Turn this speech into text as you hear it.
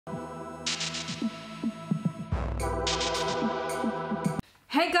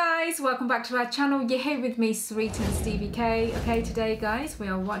Hey guys, welcome back to our channel. You're here with me, Sarita and Stevie K. Okay, today guys, we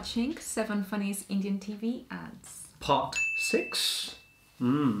are watching 7 funniest Indian TV ads. Part 6.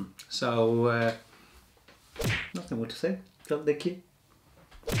 So, nothing more to say. Don't thank you.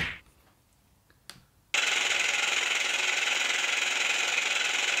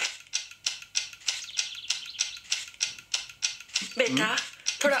 बेटा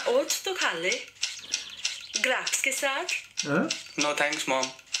थोड़ा oats तो खा ले grasps के साथ। No thanks mom.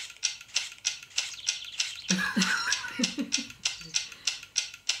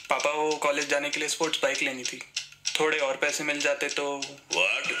 पापा वो college जाने के लिए स्पोर्ट्स बाइक लेनी थी, थोड़े और पैसे मिल जाते तो।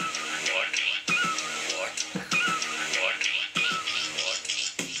 व्हाट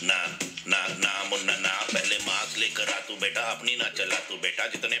ना मुन्ना ना, पहले मास्क लेकर आ तू बेटा, अपनी ना चला तू बेटा,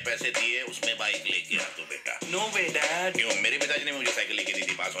 जितने पैसे दिए उसमें बाइक लेके आ तू बेटा। नो वे डैड। क्यों? मेरे पिताजी ने मुझे साइकिल लेके दी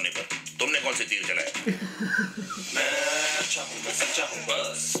थी पास होने पर, तुमने कौन से तीर चलाए? मैं अच्छा हूँ, मैं सच्चा हूँ,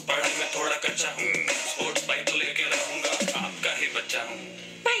 बस पढ़ाई में थोड़ा कच्चा हूँ, स्पोर्ट्स बाइक तो लेके रहूंगा, आपका ही बच्चा हूँ।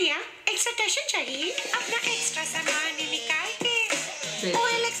 भैया एक्स्ट्रा टशन चाहिए, अपना एक्स्ट्रा सामान निकाल के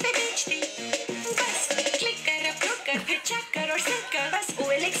OLX पे बेच दी। बस क्लिक कर, अपलोड कर, फिर चेक कर और सेव कर, बस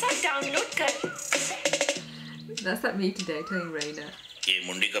OLX ऐप डाउनलोड कर। That's like me today telling Raina. ये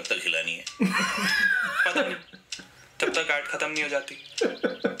मुंडी कब तक हिलानी है? पता नहीं, तब तक ऐड खत्म नहीं हो जाती।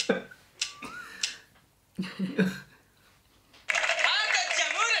 हाँ तो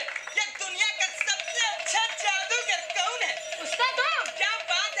जमूर, ये दुनिया का सबसे अच्छा जादूगर कौन है? उसका तो क्या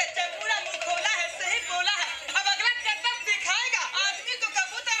बात है, जमूरा मुंह खोला है, सही बोला है। अब अगला करतब दिखाएगा, आदमी को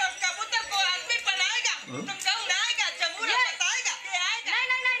कबूतर और कबूतर को आदमी बनाएगा। तो कौन आएगा? जमूरा बताएगा कि आएगा।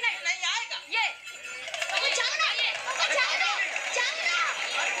 नहीं आएगा। ये जाओ ना, जाओ ना।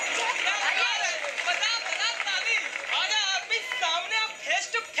 बता ताली, आजा आदमी सामने, अब फेस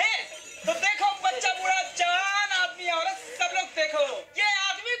टू फेस। तो देखो बच्चा बूढ़ा जवान आदमी औरत सब लोग देखो, ये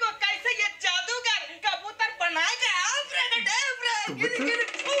आदमी को कैसे ये जादूगर कबूतर बनाएगा।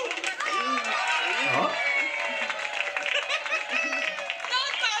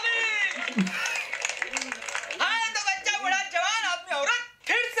 हाँ तो बच्चा बूढ़ा जवान आदमी औरत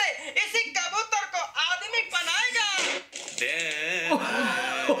फिर से इसी कबूतर को आदमी बनाएगा।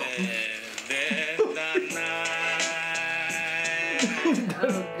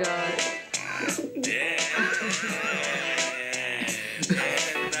 Oh god.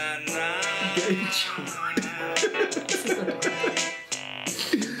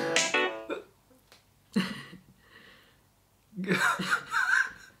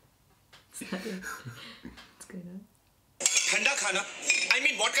 What's going on? ठंडा खाना? I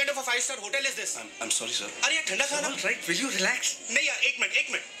mean, what kind of a 5-star hotel is this? I'm sorry sir. अरे ये ठंडा खाना? All right, will you relax? नहीं यार, एक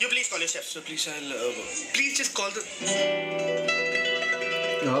minute. You please call your chef. So please please just call the.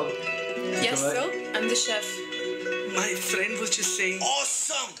 Oh. Yes, sir. I'm the chef. My friend was just saying.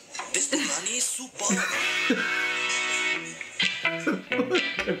 Awesome. This biryani is superb.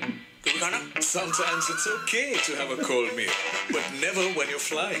 तो खाना? Sometimes it's okay to have a cold meal, but never when you're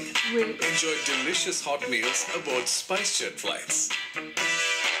flying. Wait. Enjoy delicious hot meals aboard SpiceJet flights.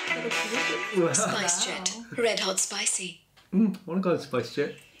 Spice Jet. Red hot spicy. I want to go to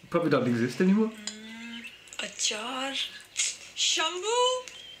SpiceJet. Probably don't exist anymore. अचार Shambhu.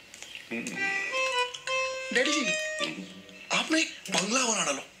 Daddy जी, आप ना एक बंगला बना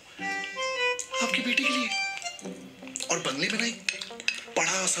डालो आपकी बेटी के लिए, और बंगले में ना एक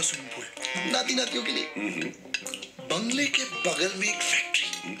बड़ा सा स्विमिंग पूल नाती नातियों के लिए, बंगले के बगल में एक फैक्ट्री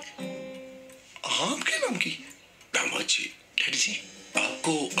आम के नाम की। दामाद जी, डैडी जी,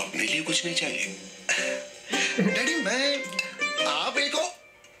 आपको अपने लिए कुछ नहीं चाहिए? डैडी मैं आप एक हो।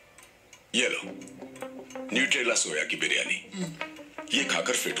 ये लो न्यूट्रेला सोया की बिरयानी, ये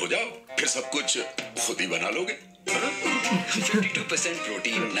खाकर फिट हो जाओ, फिर सब कुछ खुद ही बना लोगे। 52%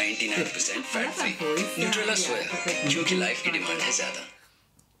 प्रोटीन, 99% फैट फ्री, न्यूट्रेला सोया, क्योंकि लाइफ की डिमांड है ज्यादा।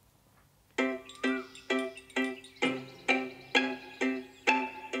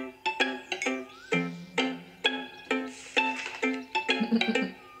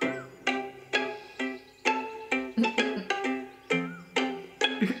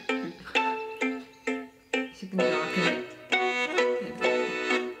 She can darken it.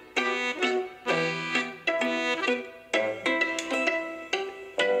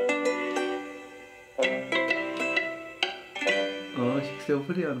 Oh, she can still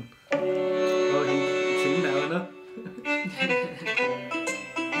put it on. Oh, you can sing now, no?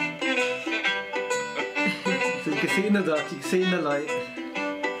 So you can see in the dark, you can see in the light.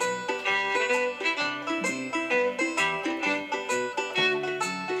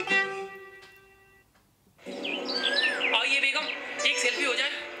 और ये बेगम, एक selfie हो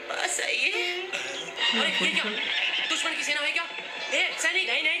जाए। बस आइए। अरे ये क्या? दुश्मन की सेना है क्या? ए सैनिक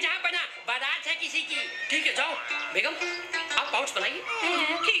नहीं नहीं जहाँ बना बारात है किसी की ठीक है जाओ बेगम आप पाउच बनाइए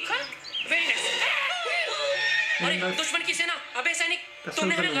ठीक है वेरी नाइस अरे दुश्मन की सेना अबे सैनिक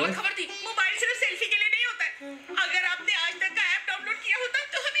तुमने हमें गलत खबर दी मोबाइल सिर्फ सेल्फी के लिए नहीं होता है अगर आपने आज तक का ऐप डाउनलोड किया होता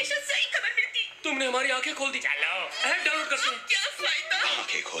तो हमेशा सही खबर मिलती तुमने हमारी आंखें खोल दी चलो ऐप डाउनलोड करते हैं क्या फायदा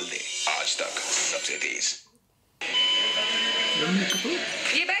आंखें खोल दे आज तक सबसे तेज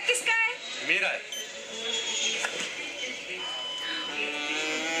ये बैग किसका है मेरा है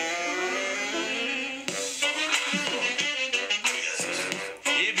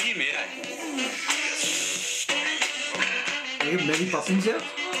ये भी मेरा है Mary Poppins here?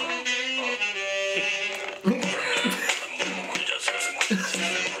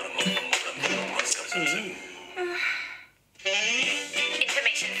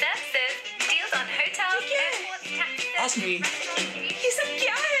 Information services, deals on hotels, airports, taxis. Ask me. ये सब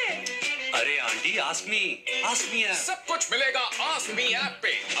क्या है अरे आंटी ask me यार सब कुछ मिलेगा आस्क मी ऐप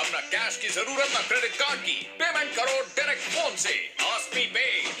पे अपना कैश की जरूरत ना क्रेडिट कार्ड की पेमेंट करो डायरेक्ट फोन से आस्क मी पे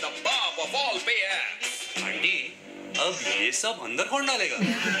द बाप ऑफ ऑल पे एप्स आंटी अब ये सब अंदर कौन डालेगा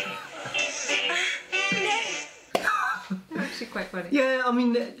Actually quite funny. Yeah, I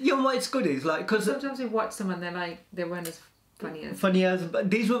mean, you know what it's good is like because Sometimes we watch someone, they're like, they weren't as funny as, but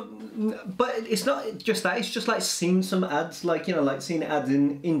these were, but it's not just that. It's just like seeing some ads, like you know, like seeing ads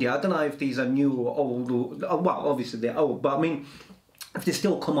in India. I don't know if these are new or old, or well, obviously they're old, but I mean, if they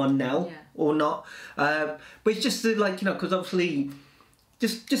still come on now or not. But it's just like you know, because obviously.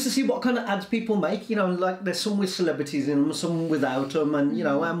 Just to see what kind of ads people make, you know, like there's some with celebrities in them, some without them, and you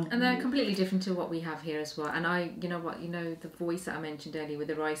know, and they're completely different to what we have here as well. And you know what, the voice that I mentioned earlier with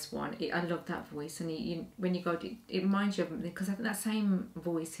the rice one, I love that voice. And when you go, it reminds you of, because I think that same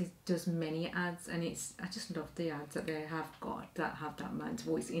voice does many ads, and I just love the ads that they have got that have that man's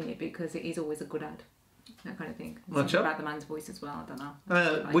voice in it because it is always a good ad. That kind of thing. Something about the man's voice as well. I don't know.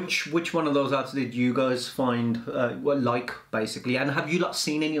 Which one of those ads did you guys find like basically? And have you not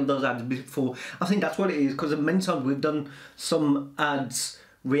seen any of those ads before? I think that's what it is because many times we've done some ads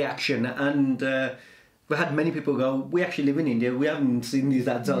reaction and we had many people go, we actually live in India, we haven't seen these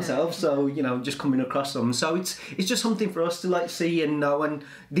ads ourselves, so you know, just coming across them. So it's just something for us to like see and know. And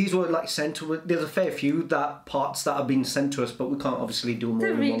these were like sent to. There's a fair few parts that have been sent to us, but we can't obviously do them all in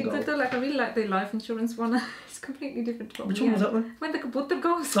one go. They're really good. Like I really like the life insurance one. It's completely different to what Which one was that one? When the Kabutar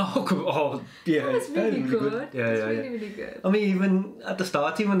goes. Oh yeah, That was really good. Yeah, it's really good. I mean, even at the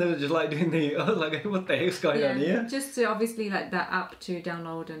start, even they were just like doing the, I was like, what the heck's going on here? Just to obviously like that app to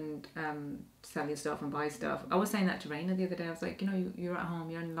download and sell your stuff and buy stuff. I was saying that to Raina the other day. I was like, you know, you're at home,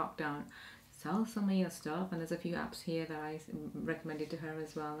 you're in lockdown. Sell some of your stuff, and there's a few apps here that I recommended to her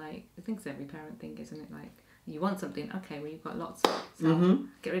as well. Like I think it's every parent thing, isn't it? Like you want something, okay, well you've got lots, so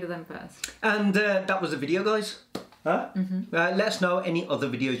get rid of them first. And that was the video, guys. Let us know any other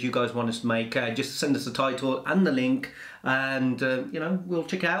videos you guys want us to make. Just send us the title and the link, and you know, we'll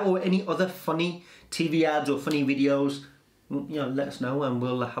check it out. Or any other funny TV ads or funny videos, you know, let us know and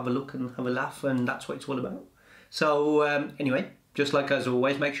we'll have a look and have a laugh, and that's what it's all about. So anyway, just like as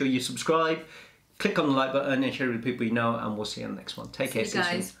always, make sure you subscribe, click on the like button and share it with people you know, and we'll see you on the next one. Take care,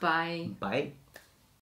 guys. Bye. Bye.